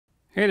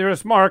Hey there,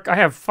 it's Mark. I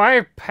have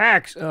 5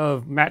 packs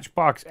of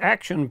Matchbox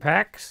action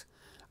packs.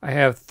 I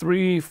have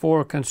 3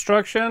 for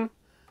construction,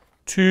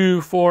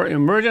 2 for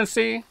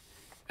emergency,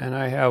 and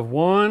I have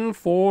 1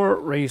 for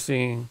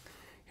racing.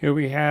 Here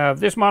we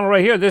have this model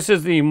right here. This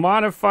is the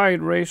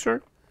modified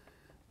racer.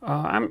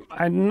 I'm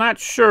not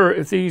sure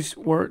if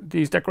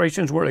these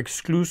decorations were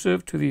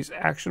exclusive to these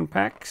action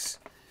packs.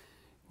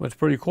 What's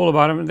pretty cool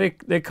about them,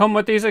 they come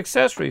with these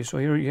accessories. So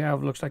here you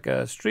have, looks like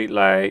a street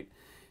light.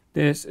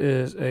 This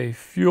is a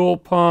fuel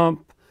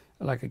pump,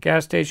 like a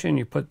gas station.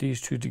 You put these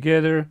two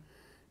together.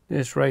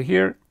 This right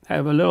here,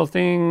 have a little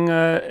thing,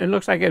 it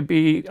looks like it'd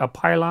be a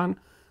pylon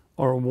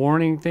or a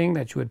warning thing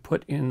that you would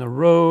put in the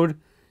road.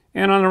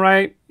 And on the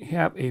right, you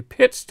have a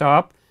pit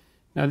stop.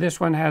 Now this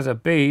one has a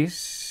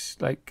base,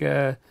 like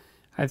I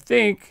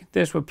think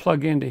this would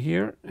plug into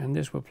here, and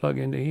this would plug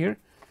into here.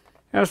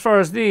 As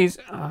far as these,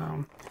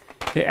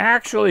 they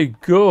actually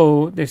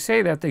go, they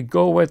say that they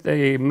go with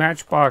a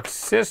Matchbox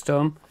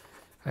system.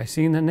 I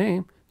seen the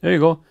name. There you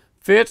go.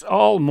 Fits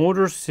all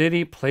Motor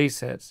City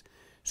playsets.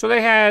 So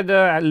they had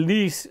at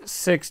least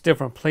 6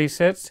 different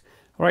playsets.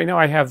 Right now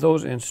I have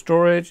those in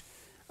storage.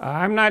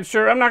 I'm not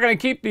sure. I'm not going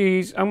to keep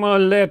these. I'm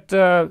going to let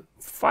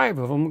 5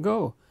 of them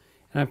go.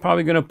 And I'm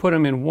probably going to put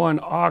them in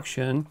one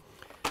auction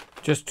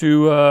just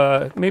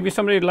to maybe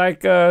somebody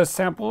like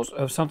samples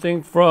of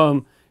something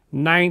from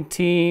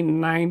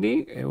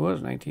 1990. It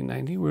was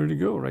 1990. Where'd it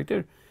go? Right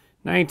there.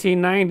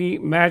 1990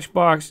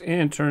 Matchbox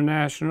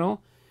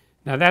International.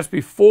 Now that's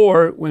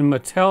before when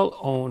Mattel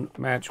owned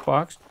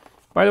Matchbox.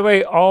 By the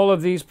way, all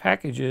of these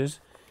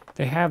packages,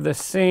 they have the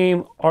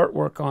same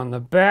artwork on the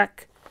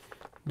back.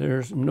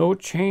 There's no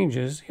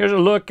changes. Here's a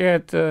look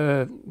at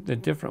the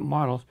different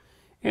models.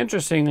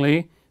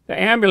 Interestingly, the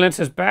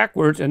ambulance is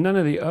backwards and none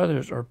of the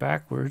others are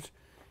backwards.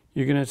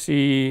 You're going to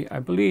see,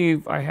 I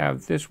believe I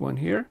have this one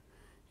here.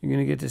 You're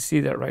going to get to see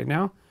that right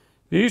now.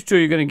 These two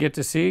you're going to get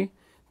to see.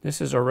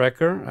 This is a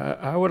wrecker.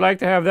 I would like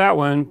to have that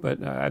one,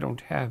 but I don't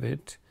have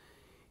it.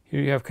 Here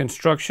you have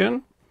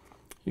construction.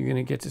 You're going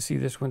to get to see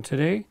this one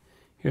today.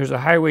 Here's a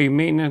highway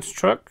maintenance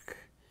truck.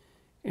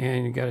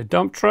 And you got a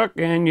dump truck.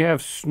 And you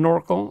have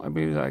Snorkel. I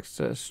believe that's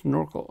a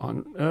Snorkel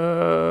on...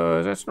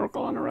 is that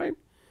Snorkel on the right?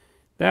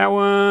 That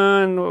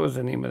one... What was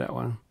the name of that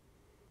one?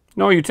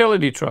 No,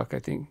 utility truck, I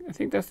think. I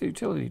think that's the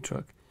utility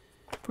truck.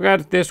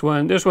 Forgot this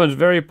one. This one's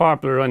very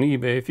popular on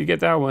eBay. If you get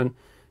that one,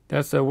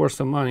 that's worth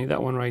some money.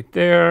 That one right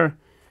there.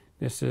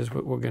 This is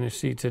what we're going to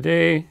see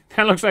today.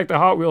 That looks like the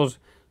Hot Wheels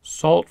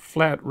Salt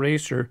Flat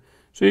Racer.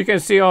 So you can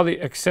see all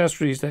the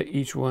accessories that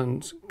each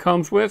one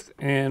comes with,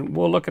 and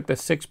we'll look at the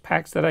 6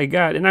 packs that I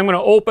got. And I'm going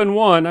to open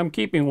one. I'm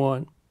keeping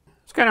one.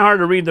 It's kind of hard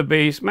to read the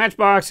base.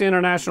 Matchbox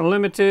International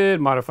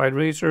Limited, Modified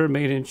Racer,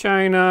 made in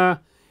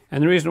China.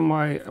 And the reason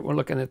why we're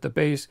looking at the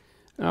base,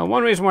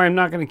 one reason why I'm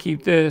not going to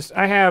keep this,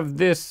 I have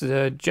this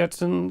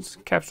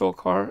Jetsons capsule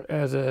car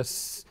as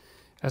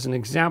an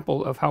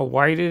example of how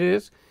wide it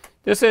is.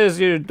 This is,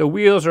 the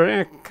wheels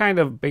are kind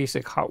of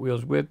basic Hot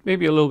Wheels width,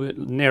 maybe a little bit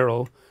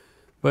narrow.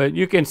 But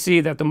you can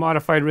see that the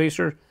modified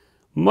racer,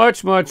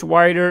 much, much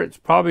wider. It's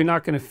probably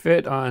not going to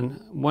fit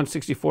on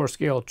 1/64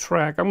 scale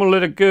track. I'm going to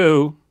let it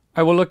go.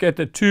 I will look at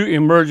the 2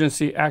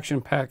 emergency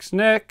action packs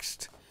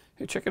next.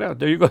 Hey, check it out.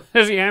 There you go.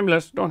 There's the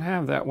ambulance. Don't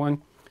have that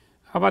one.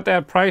 How about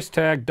that price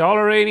tag?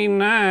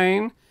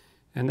 $1.89.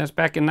 And that's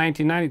back in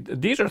 1990.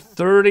 These are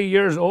 30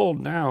 years old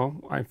now.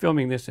 I'm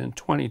filming this in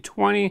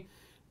 2020.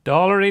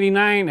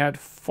 $1.89 at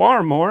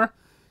Farmore.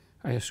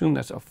 I assume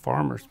that's a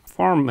farmer's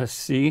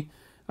pharmacy.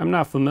 I'm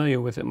not familiar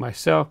with it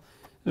myself.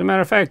 As a matter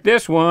of fact,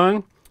 this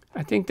one,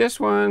 I think this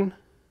one,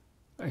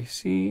 I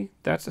see,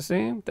 that's the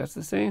same, that's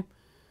the same.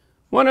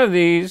 One of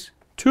these,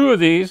 2 of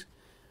these,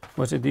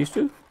 was it these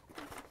 2?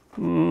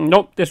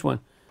 Nope, this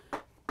one.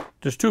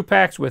 There's 2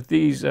 packs with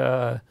these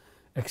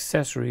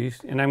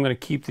accessories, and I'm going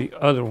to keep the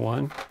other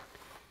one.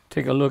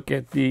 Take a look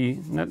at the,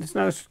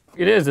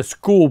 it is a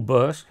school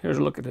bus. Here's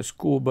a look at the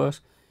school bus.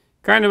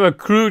 Kind of a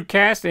crude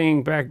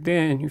casting back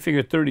then. You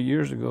figure 30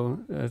 years ago.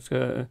 That's,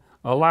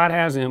 a lot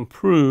has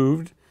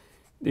improved,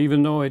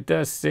 even though it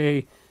does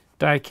say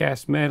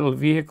die-cast metal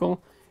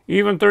vehicle.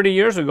 Even 30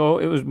 years ago,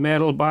 it was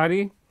metal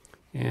body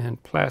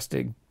and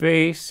plastic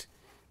base.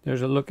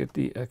 There's a look at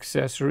the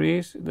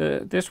accessories.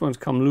 This one's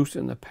come loose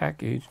in the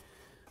package.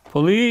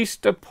 Police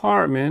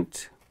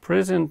department,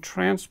 prison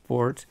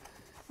transport.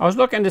 I was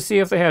looking to see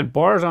if they had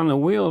bars on the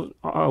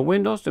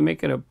windows to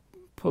make it a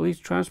police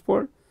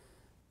transport.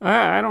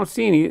 I don't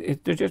see any.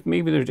 They're just,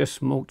 maybe they're just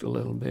smoked a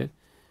little bit.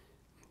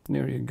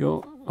 There you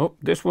go. Oh,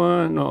 this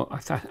one. No, I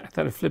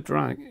thought it flipped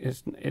around.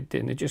 It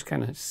didn't. It just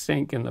kind of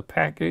sank in the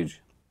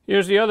package.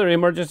 Here's the other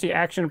emergency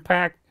action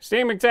pack.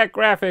 Same exact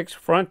graphics,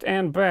 front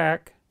and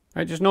back.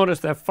 I just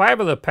noticed that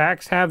 5 of the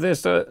packs have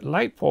this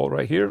light pole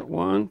right here.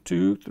 1,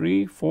 2,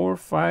 3, 4,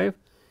 5.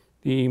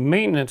 The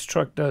maintenance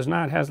truck does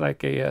not. It has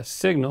like a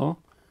signal.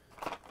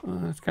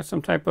 It's got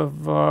some type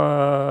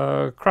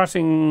of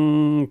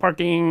crossing,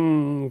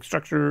 parking,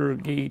 structure,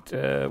 gate,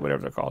 whatever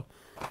they're called.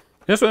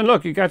 This one,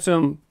 look, you got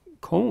some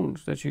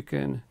cones that you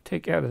can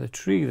take out of the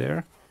tree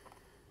there.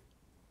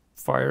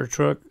 fire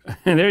truck.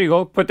 And there you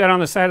go. Put that on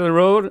the side of the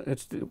road.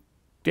 It's the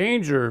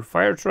danger,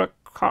 fire truck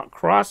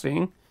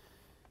crossing.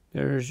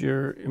 There's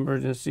your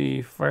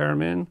emergency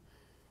fireman.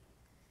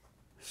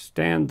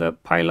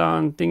 Stand-up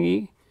pylon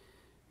thingy.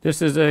 This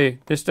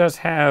does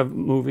have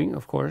moving,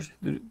 of course.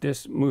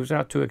 This moves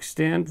out to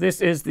extend.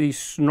 This is the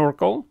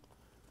Snorkel.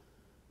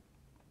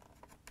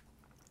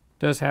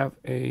 Does have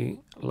a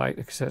light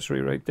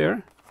accessory right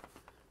there.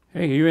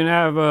 Hey, you even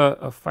have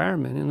a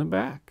fireman in the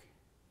back.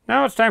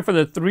 Now it's time for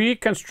the 3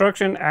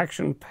 construction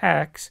action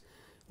packs.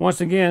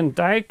 Once again,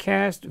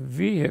 die-cast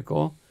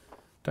vehicle,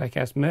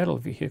 die-cast metal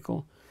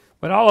vehicle.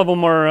 But all of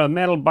them are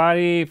metal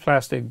body,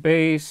 plastic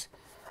base.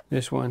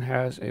 This one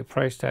has a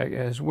price tag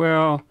as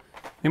well.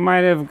 They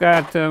might have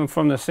got them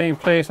from the same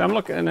place. I'm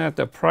looking at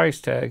the price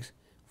tags.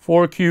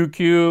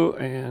 4QQ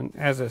and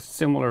has a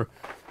similar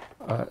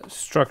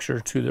structure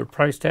to their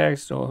price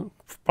tags. So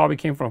probably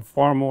came from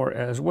Farmore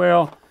as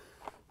well.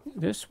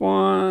 This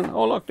one,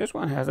 oh look, this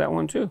one has that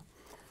one too.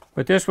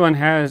 But this one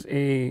has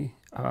a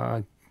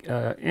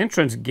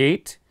entrance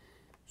gate.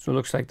 So it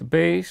looks like the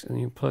base. And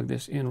you plug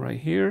this in right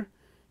here.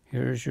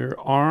 Here's your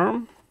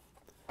arm.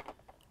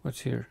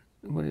 What's here?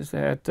 What is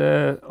that?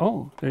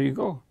 Oh, there you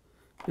go.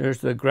 There's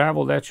the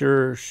gravel that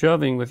you're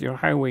shoving with your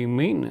highway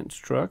maintenance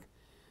truck.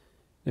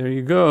 There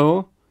you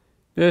go.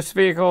 This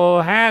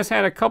vehicle has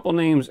had a couple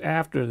names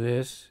after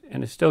this,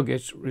 and it still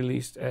gets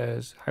released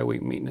as highway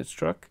maintenance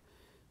truck.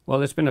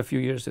 Well, it's been a few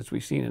years since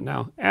we've seen it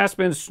now.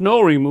 Aspen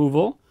snow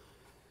removal.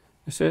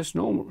 It says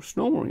snow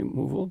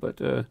removal,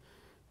 but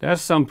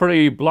that's some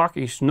pretty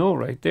blocky snow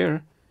right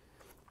there.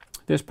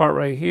 This part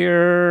right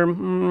here,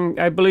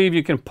 I believe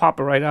you can pop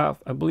it right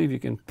off. I believe you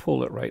can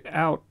pull it right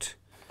out.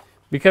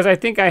 Because I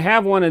think I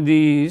have one of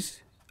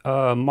these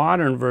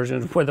modern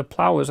versions where the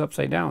plow is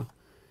upside down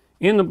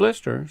in the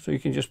blister. So you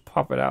can just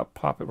pop it out,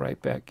 pop it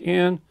right back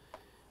in.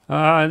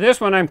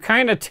 This one I'm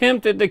kind of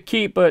tempted to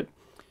keep, but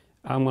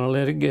I'm going to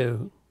let it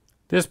go.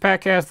 This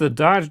pack has the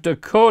Dodge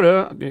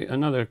Dakota,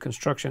 another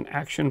construction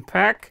action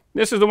pack.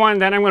 This is the one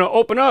that I'm going to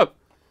open up.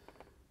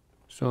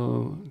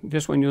 So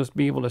this one you'll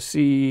be able to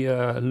see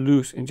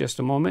loose in just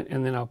a moment,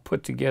 and then I'll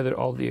put together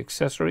all the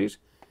accessories.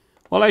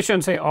 Well, I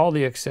shouldn't say all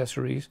the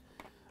accessories.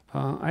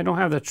 I don't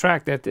have the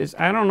track that this,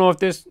 I don't know if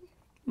this,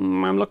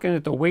 I'm looking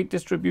at the weight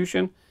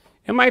distribution.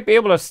 It might be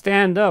able to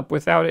stand up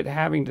without it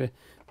having to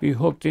be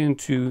hooked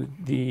into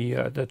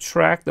the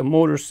track, the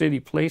Motor City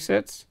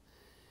playsets.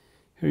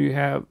 Here you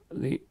have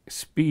the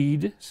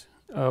speed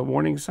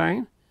warning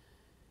sign.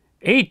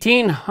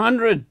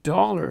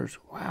 $1,800.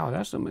 Wow,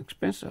 that's some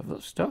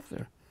expensive stuff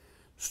there.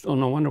 Still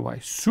no wonder why.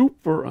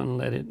 Super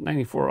unleaded,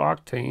 94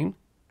 octane.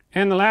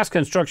 And the last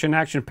construction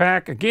action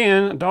pack,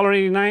 again,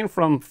 $1.89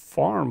 from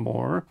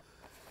Farmore.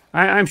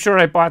 I'm sure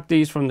I bought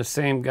these from the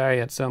same guy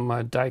at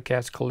some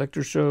die-cast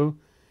collector show.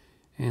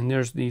 And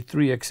there's the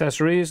 3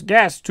 accessories.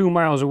 Gas 2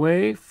 miles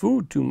away,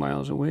 food 2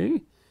 miles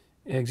away,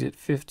 exit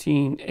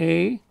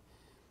 15A.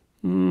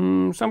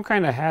 Some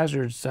kind of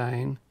hazard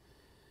sign.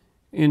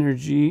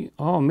 Energy.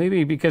 Oh,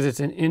 maybe because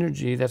it's an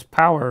energy, that's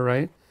power,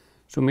 right?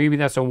 So maybe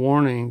that's a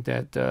warning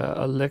that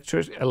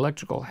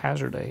electrical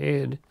hazard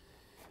ahead.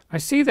 I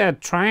see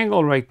that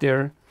triangle right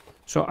there.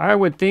 So I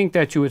would think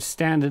that you would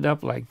stand it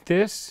up like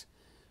this.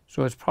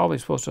 So it's probably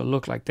supposed to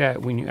look like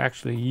that when you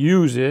actually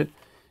use it.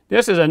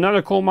 This is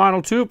another cool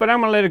model too, but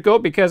I'm going to let it go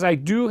because I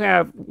do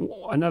have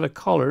another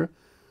color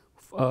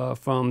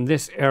from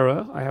this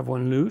era. I have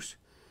one loose.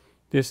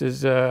 This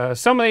is,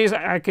 some of these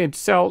I could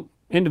sell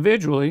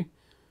individually,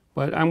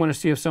 but I'm going to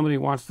see if somebody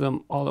wants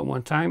them all at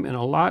one time, and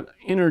a lot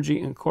energy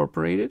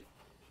incorporated.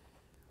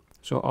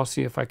 So I'll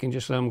see if I can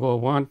just let them go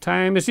at one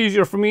time. It's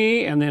easier for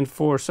me, and then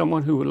for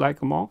someone who would like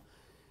them all,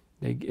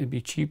 it'd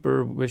be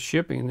cheaper with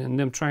shipping than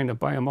them trying to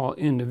buy them all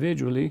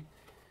individually.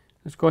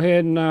 Let's go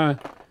ahead and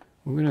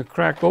we're going to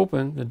crack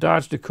open the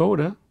Dodge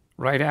Dakota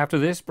right after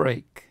this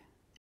break.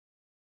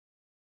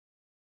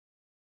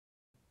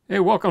 Hey,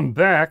 welcome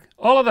back.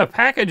 All of the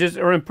packages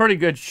are in pretty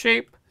good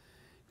shape.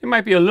 It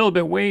might be a little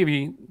bit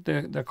wavy.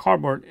 The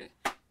cardboard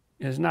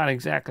is not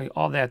exactly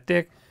all that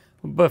thick,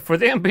 but for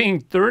them being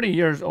 30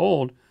 years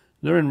old,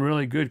 they're in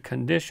really good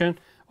condition.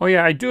 Oh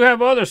yeah, I do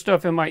have other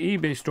stuff in my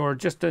eBay store,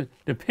 just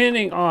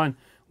depending on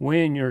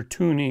when you're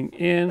tuning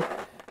in.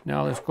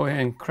 Now let's go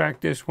ahead and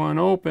crack this one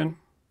open.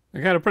 I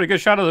got a pretty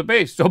good shot of the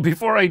base. So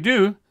before I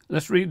do,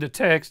 let's read the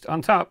text.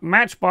 On top,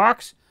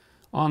 Matchbox.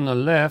 On the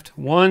left,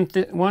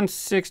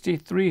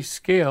 163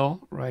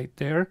 scale right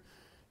there.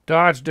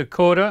 Dodge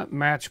Dakota,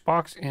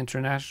 Matchbox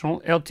International,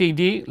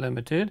 Ltd.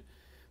 Limited,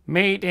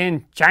 made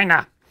in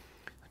China.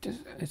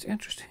 It's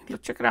interesting.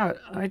 Look, check it out.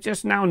 I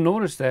just now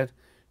noticed that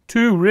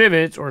 2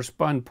 rivets or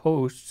spun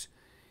posts,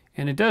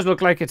 and it does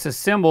look like it's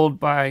assembled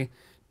by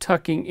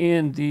tucking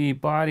in the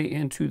body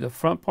into the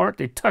front part.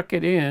 They tuck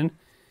it in,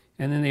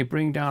 and then they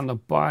bring down the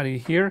body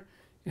here,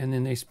 and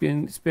then they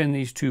spin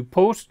these 2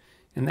 posts,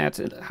 and that's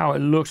how it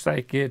looks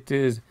like it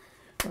is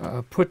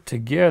put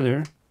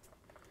together.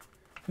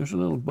 There's a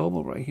little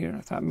bubble right here.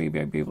 I thought maybe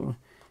I'd be able to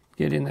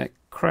get in that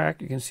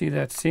crack. You can see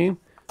that seam.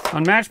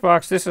 On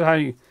Matchbox, this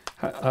is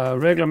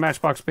regular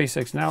Matchbox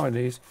Basics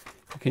nowadays,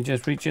 you can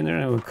just reach in there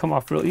and it will come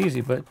off real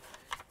easy. But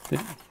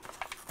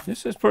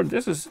this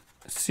is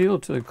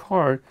sealed to the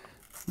card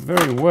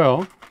very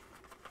well.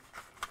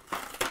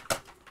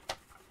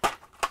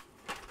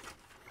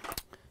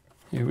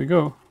 Here we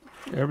go.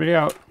 Everybody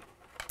out.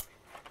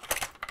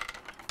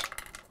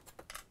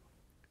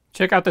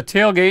 Check out the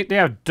tailgate. They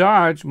have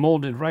Dodge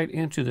molded right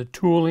into the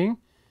tooling.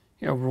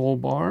 You have roll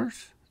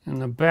bars in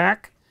the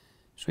back.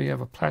 So you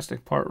have a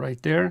plastic part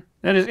right there.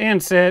 That is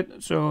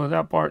inset, so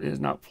that part is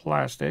not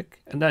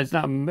plastic. And that is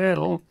not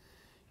metal.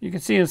 You can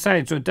see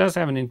inside, so it does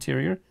have an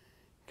interior.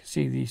 You can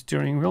see the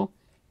steering wheel.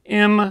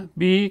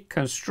 MB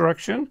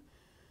construction.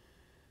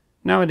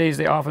 Nowadays,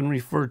 they often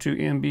refer to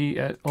MB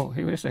as... Oh,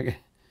 hey, wait a second.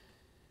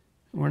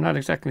 We're not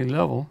exactly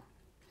level.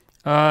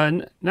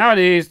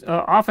 Nowadays,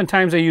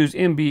 oftentimes they use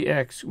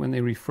MBX when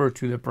they refer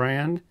to the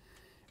brand.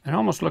 It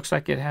almost looks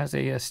like it has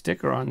a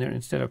sticker on there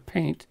instead of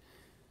paint.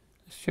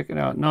 Let's check it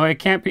out. No, it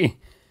can't be.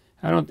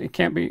 It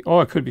can't be.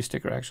 Oh, it could be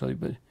sticker actually,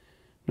 but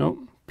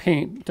no,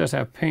 paint. It does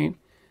have paint.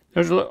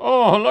 There's a look.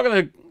 Oh, look at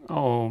the.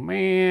 Oh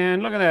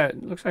man, look at that.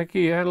 It looks like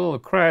he had a little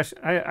crash.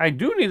 I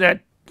do need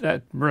that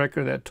wreck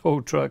or that tow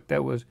truck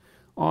that was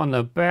on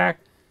the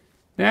back.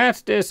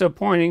 That's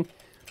disappointing.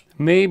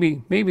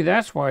 Maybe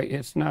that's why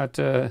it's not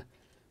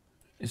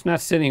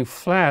sitting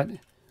flat.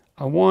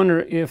 I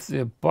wonder if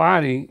the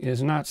body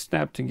is not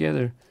snapped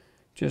together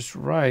just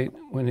right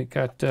when it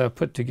got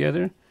put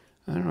together.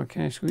 I don't know.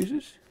 Can I squeeze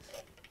this?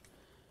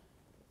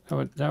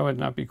 That would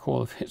not be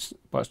cool if it's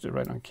busted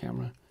right on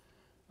camera.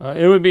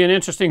 It would be an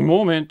interesting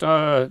moment,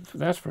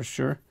 that's for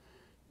sure.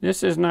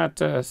 This is not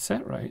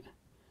set right.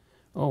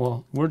 Oh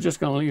well, we're just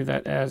going to leave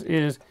that as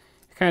is.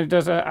 It kind of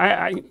does.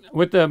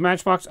 With the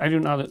Matchbox, I do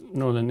not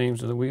know the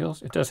names of the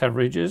wheels. It does have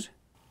ridges.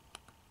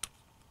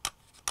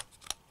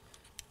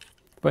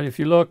 But if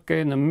you look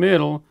in the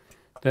middle,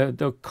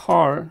 the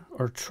car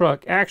or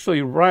truck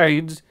actually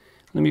rides.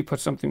 Let me put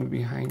something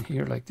behind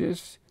here like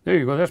this. There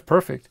you go. That's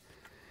perfect.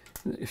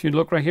 If you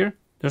look right here,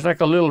 there's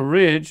like a little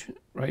ridge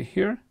right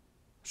here.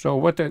 So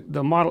what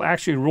the model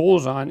actually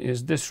rolls on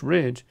is this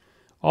ridge.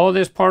 All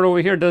this part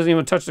over here doesn't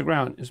even touch the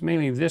ground. It's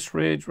mainly this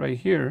ridge right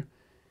here.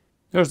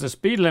 There's the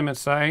speed limit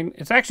sign.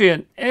 It's actually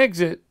an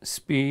exit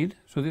speed.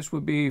 So this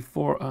would be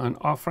for an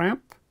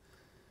off-ramp.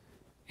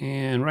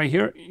 And right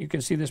here, you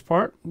can see this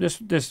part.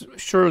 This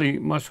surely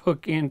must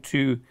hook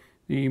into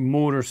the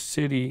Motor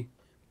City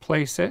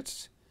play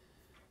sets.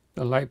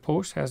 The light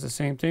post has the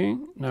same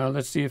thing. Now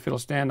let's see if it'll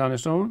stand on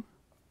its own.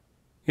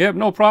 Yep,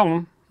 no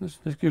problem. Let's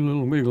give it a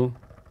little wiggle.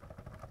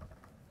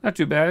 Not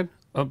too bad.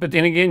 But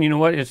then again, you know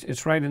what?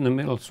 It's right in the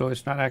middle, so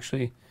it's not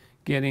actually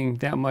getting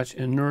that much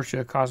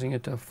inertia causing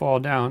it to fall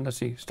down. Let's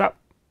see. Stop.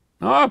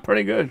 Oh,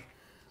 pretty good.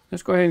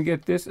 Let's go ahead and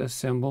get this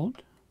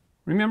assembled.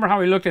 Remember how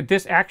we looked at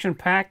this action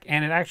pack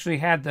and it actually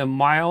had the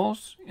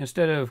miles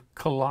instead of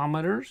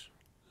kilometers?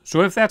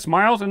 So if that's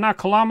miles and not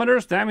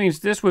kilometers, that means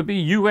this would be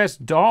US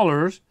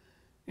dollars.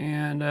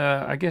 And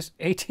I guess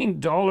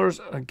 $18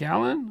 a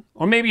gallon?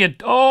 Or maybe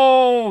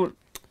oh,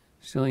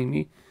 silly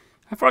me.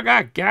 I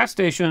forgot gas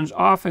stations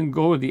often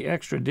go the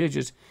extra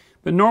digits,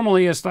 but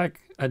normally it's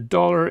like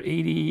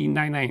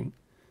 $1.899.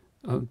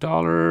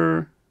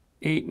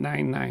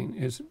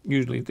 $1.899 is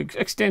usually the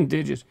extend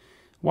digits.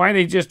 Why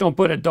they just don't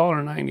put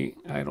 $1.90,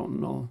 I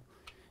don't know.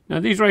 Now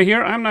these right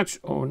here, I'm not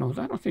sure. Oh no,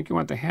 I don't think you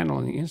want the handle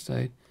on the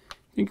inside. I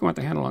think you want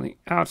the handle on the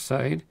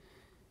outside.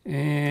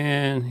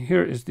 And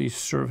here is the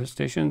service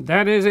station.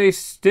 That is a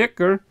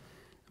sticker.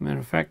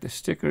 Matter of fact, the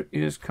sticker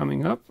is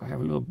coming up. I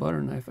have a little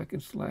butter knife I can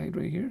slide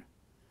right here.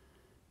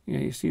 Yeah,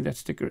 you see that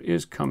sticker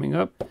is coming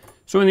up.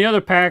 So in the other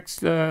packs,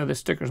 the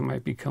stickers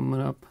might be coming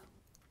up.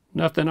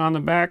 Nothing on the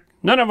back.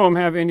 None of them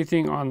have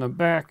anything on the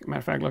back. Matter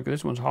of fact, look,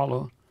 this one's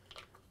hollow.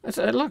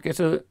 Look,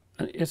 it's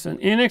an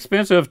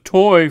inexpensive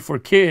toy for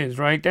kids,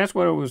 right? That's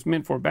what it was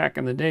meant for back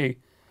in the day.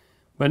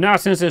 But now,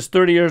 since it's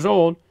 30 years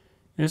old,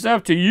 it's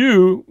up to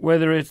you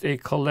whether it's a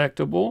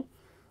collectible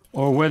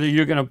or whether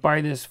you're going to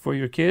buy this for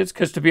your kids.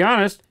 Because to be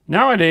honest,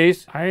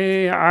 nowadays,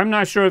 I'm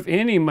not sure if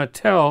any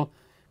Mattel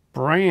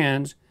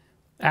brands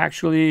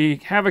actually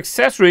have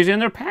accessories in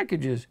their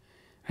packages.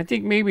 I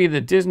think maybe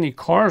the Disney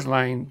Cars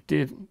line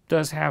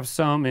does have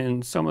some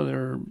in some of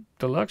their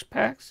deluxe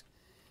packs.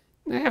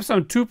 They have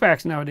some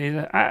 2-packs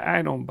nowadays.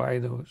 I don't buy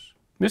those.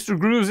 Mr.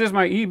 Grooves is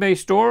my eBay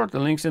store. The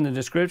link's in the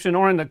description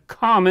or in the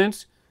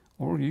comments,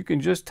 or you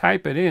can just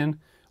type it in.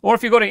 Or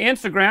if you go to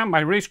Instagram, my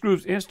Race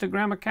Grooves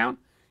Instagram account,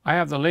 I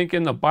have the link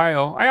in the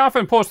bio. I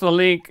often post the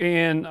link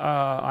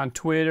on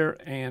Twitter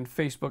and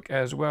Facebook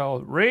as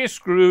well. Race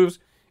Grooves,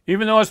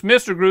 even though it's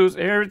Mr. Grooves,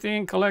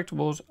 everything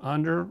collectibles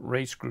under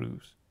Race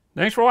Grooves.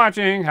 Thanks for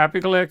watching.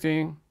 Happy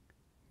collecting.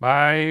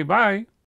 Bye-bye.